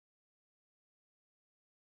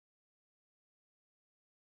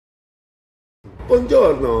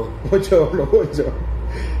Buongiorno. Buongiorno, buongiorno.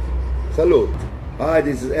 Salute. Hi,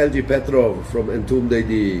 this is LG Petrov from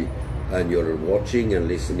ENTOMBED, and you're watching and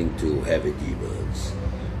listening to Heavy Demons.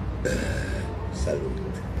 Salute.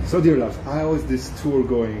 So, dear love, how is this tour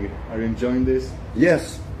going? Are you enjoying this?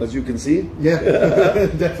 Yes, as you can see. Yeah,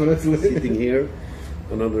 definitely. Sitting here,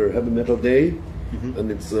 another heavy metal day,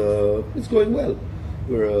 and it's going well.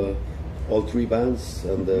 We're all three bands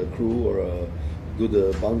and the crew are a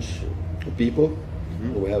good bunch of people.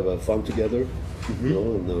 We have fun together, you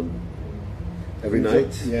know, and every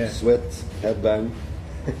night, sweat, headbang,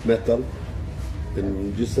 metal,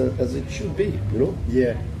 and just as it should be, you know.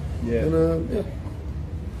 Yeah, yeah. And, yeah.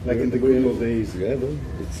 Like in the good old days. Yeah, no,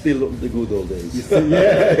 it's still the good old days.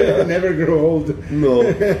 Yeah, never grow old. No,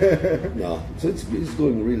 no. So it's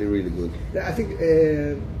going really, really good. Yeah, I think,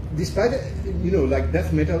 despite, you know, like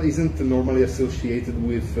death metal isn't normally associated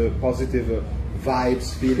with positive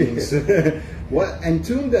vibes, feelings. What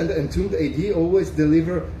Entombed and Entombed AD always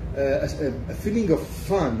deliver a feeling of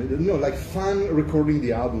fun, you know, like fun recording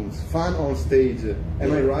the albums, fun on stage.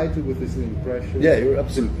 Am I right with this impression? Yeah, you're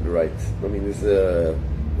absolutely right. I mean, it's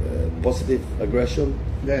positive aggression.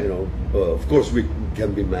 Yeah. You know, of course we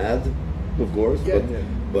can be mad, of course,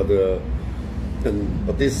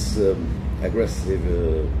 but this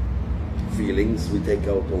aggressive feelings we take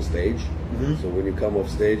out on stage. So when you come off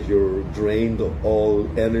stage, you're drained of all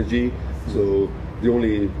energy. So the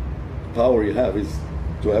only power you have is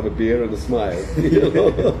to have a beer and a smile. You know?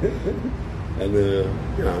 And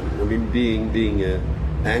yeah, I mean, being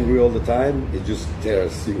angry all the time, it just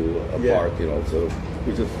tears you apart. You know, so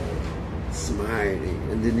we just smiling,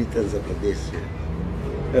 and then it ends up like this.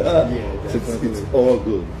 Yeah, so it's all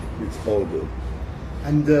good. It's all good.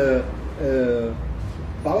 And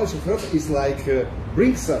Powers of Earth is like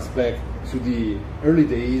brings us back to the early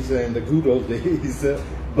days and the good old days,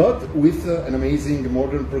 but with an amazing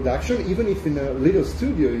modern production, even if in a little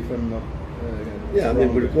studio, if I'm not yeah, I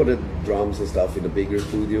mean, we recorded drums and stuff in a bigger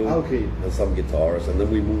studio, and some guitars, and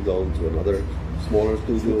then we moved on to another smaller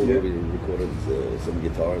studio where we recorded some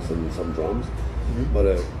guitars and some drums.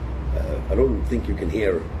 But I don't think you can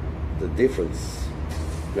hear the difference.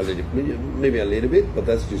 Maybe a little bit, but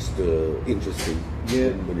that's just interesting.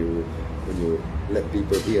 Yeah. When you let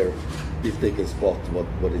people hear if they can spot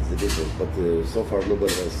what is the difference. But so far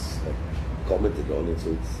nobody has commented on it,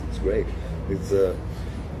 so it's great. It's the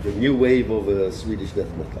new wave of Swedish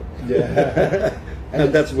death metal. Yeah.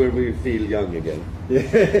 And that's where we feel young again.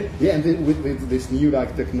 Yeah, yeah. And with this new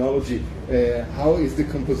technology, how is the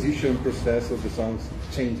composition process of the songs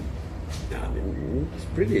changing? I mean, it's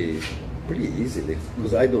pretty easily,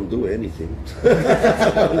 because I don't do anything.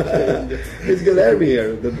 It's Guilherme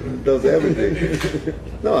here that does everything.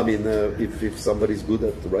 No, I mean, if somebody's good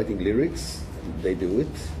at writing lyrics, they do it,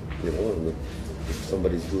 you know, and if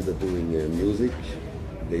somebody's good at doing music,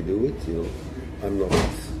 they do it, you know. I'm not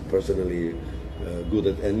personally good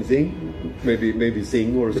at anything, maybe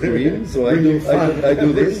sing or scream, so I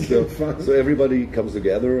do this, so everybody comes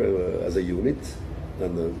together as a unit,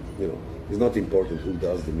 and you know, it's not important who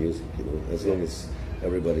does the music, you know, as long as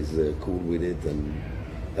everybody's cool with it and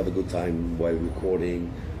have a good time while recording,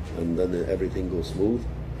 and then everything goes smooth,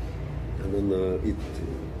 and then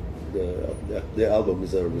the album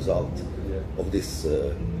is a result of this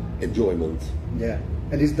enjoyment. Yeah.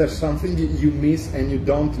 And is there something you miss and you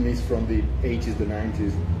don't miss from the 80s, the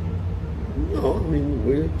 90s? No, I mean,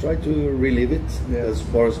 we try to relive it as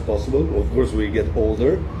far as possible. Of course, we get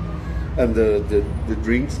older, and the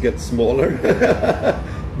drinks get smaller,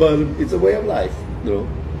 but it's a way of life, you know.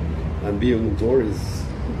 And being on tour is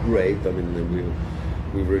great. I mean,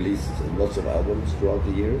 we've released lots of albums throughout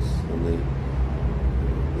the years, and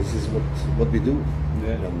this is what we do,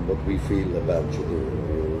 and what we feel about should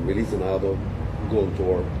release an album, go on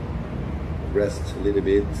tour, rest a little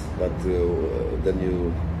bit, but then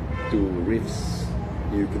you do riffs.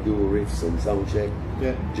 You can do riffs and sound check,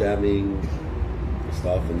 jamming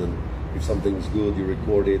stuff, and then if something's good, you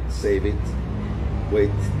record it, save it,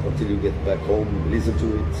 wait until you get back home, listen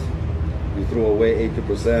to it. You throw away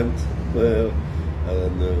 80%,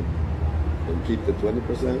 and keep the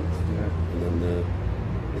 20%, and then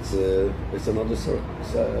it's another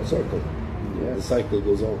circle. The cycle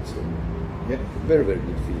goes on. So very, very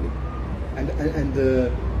good feeling.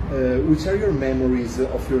 And which are your memories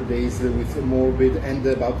of your days with Morbid and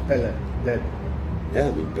about Pelle? Yeah,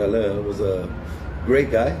 I mean, Pelle was a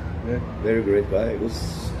great guy, very great guy. He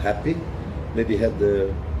was happy. Maybe had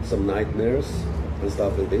some nightmares and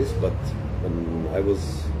stuff like this, but when I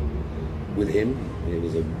was with him, he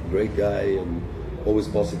was a great guy and always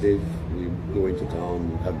positive. We go into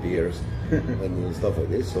town, have beers and stuff like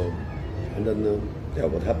this. So And then, yeah,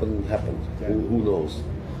 what happened, happened. Yeah. Who knows?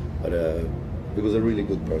 But he was a really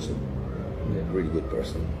good person. Yeah. Really good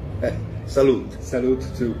person. Salute. Salute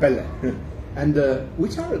to Pelle. And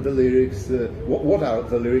which are the lyrics? What are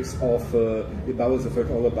the lyrics of About the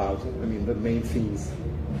First all about? I mean, the main themes.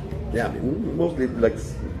 Yeah, I mean, mostly like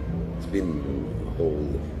it's been whole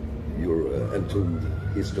your entombed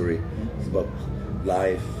history. It's about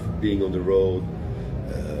life, being on the road,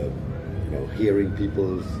 you know, hearing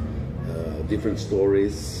people's different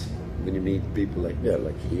stories. When you meet people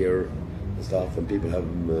like here and stuff, and people have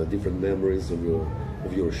different memories of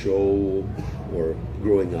your show or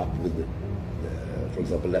growing up with, for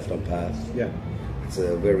example, Left Unpassed. Yeah, it's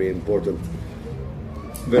a very important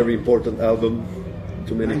album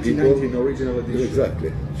to many people. 1919 original edition.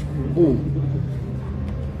 Exactly. Boom.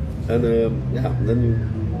 And yeah, then you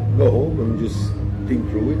go home and just think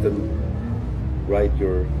through it and write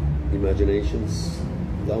your imaginations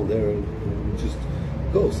down there, and it just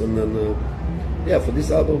goes. And then yeah, for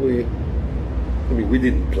this album we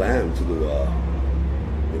didn't plan to do a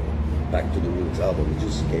Back to the Roots album. It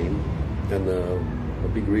just came, and a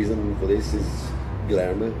big reason for this is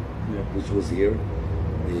Guilherme, which was here.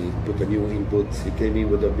 He put a new input. He came in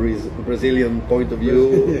with a Brazilian point of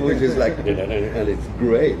view, which is like, and it's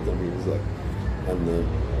great. I mean, it's like,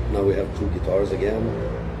 and now we have 2 guitars again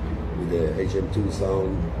with the HM2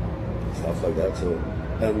 sound, stuff like that. So,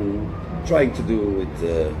 and trying to do it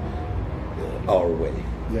our way.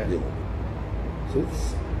 Yeah. You know. So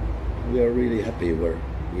we are really happy where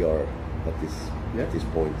we are at this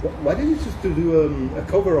point. Why did you choose to do a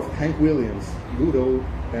cover of Hank Williams? Good old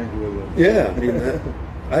Hank Williams. Yeah,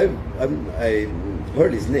 I mean, I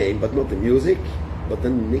heard his name, but not the music. But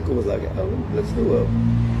then Nico was like, oh, let's do a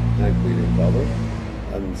Hank Williams cover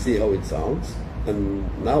and see how it sounds. And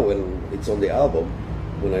now when it's on the album,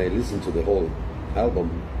 when I listen to the whole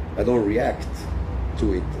album, I don't react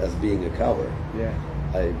to it as being a cover. Yeah.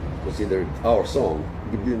 I consider it our song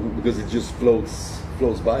because it just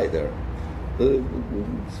flows by there.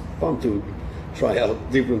 It's fun to try out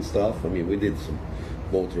different stuff. I mean, we did some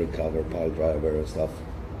Motor and Cover, Pile Driver and stuff,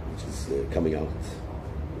 which is coming out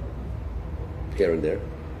here and there.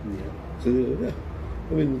 Yeah. So yeah,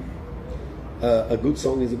 I mean, a good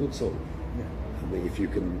song is a good song. Yeah. I mean, if you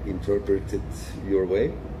can interpret it your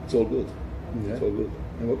way, it's all good. Yeah. It's all good.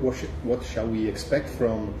 And what shall we expect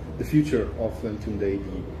from the future of ENTOMBED?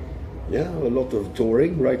 Yeah, a lot of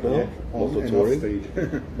touring right now. Yeah, a lot of and touring. off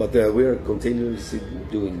stage. But we are continuously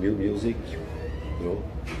doing new music. You know,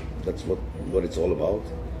 that's what it's all about.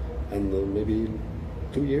 And maybe in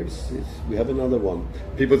 2 years we have another one.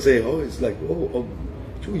 People say, oh, it's like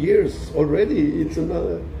 2 years already. It's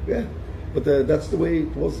another, yeah. But that's the way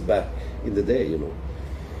it was back in the day. You know,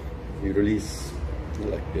 you release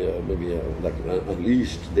like maybe like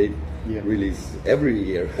Unleashed. They release every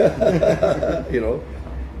year. You know.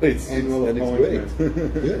 It's great.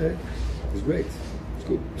 Yeah, it's great. It's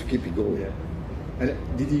good to keep it going. Yeah.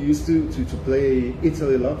 And did you used to play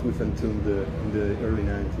Italy a lot with ENTOMBED in the early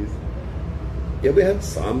 90s? Yeah, we had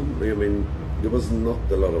some. I mean, there was not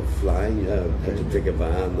a lot of flying. You had to take a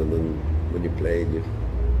van, and then when you played,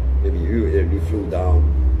 maybe you flew down,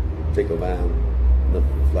 take a van, and then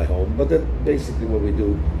fly home. But that's basically what we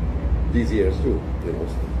do these years too. You know,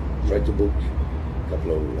 try to book a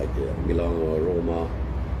couple of like Milano or Roma.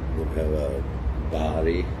 We have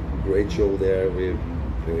Bari, great show there with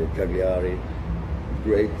Cagliari,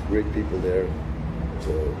 great people there.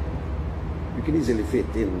 So you can easily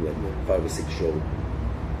fit in like 5 or 6 shows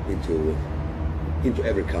into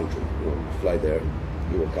every country. You know, fly there,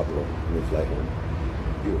 do a couple of, and then fly home.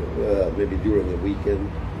 Maybe during the weekend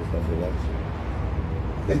and stuff like that.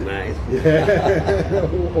 It's nice.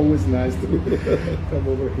 Yeah, always nice to come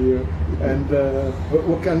over here. And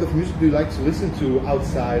what kind of music do you like to listen to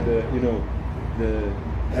outside, you know, the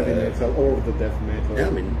heavy metal or the death metal? Yeah,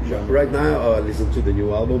 I mean, right now I listen to the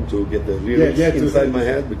new album to get the lyrics inside my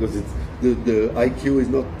head, because it's the IQ is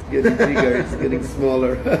not getting bigger; it's getting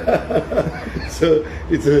smaller. So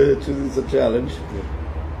it's a challenge. Yeah.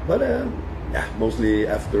 But yeah, mostly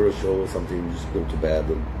after a show or something, you just go to bed.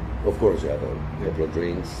 And, of course, you have a couple of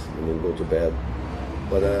drinks and then go to bed.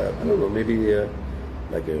 But I don't know, maybe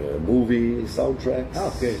like a movie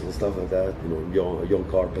soundtracks and stuff like that. You know, John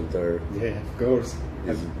Carpenter. Yeah, of course.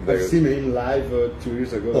 I've seen him live 2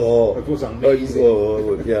 years ago. Oh, it was amazing.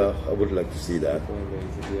 Yeah, I would like to see that.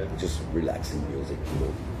 Amazing, yeah. Just relaxing music, you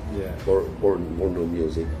know. Yeah. Or no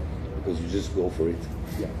music, because you just go for it.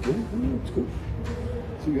 Yeah. It's cool.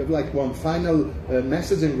 So you have like one final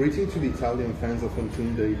message and greeting to the Italian fans of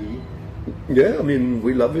ENTOMBED. Yeah, I mean,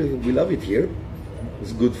 we love it. We love it here.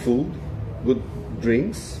 It's good food, good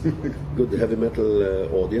drinks, good heavy metal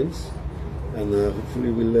audience, and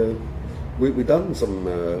hopefully we've done some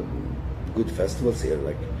good festivals here,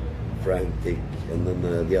 like Frantic, and then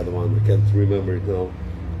the other one, I can't remember it now,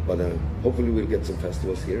 but hopefully we'll get some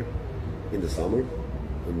festivals here in the summer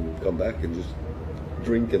and come back and just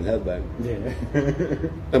drink and headbang. Yeah.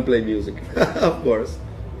 And play music, of course.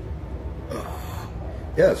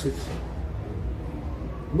 Yes, it's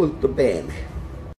molto bene.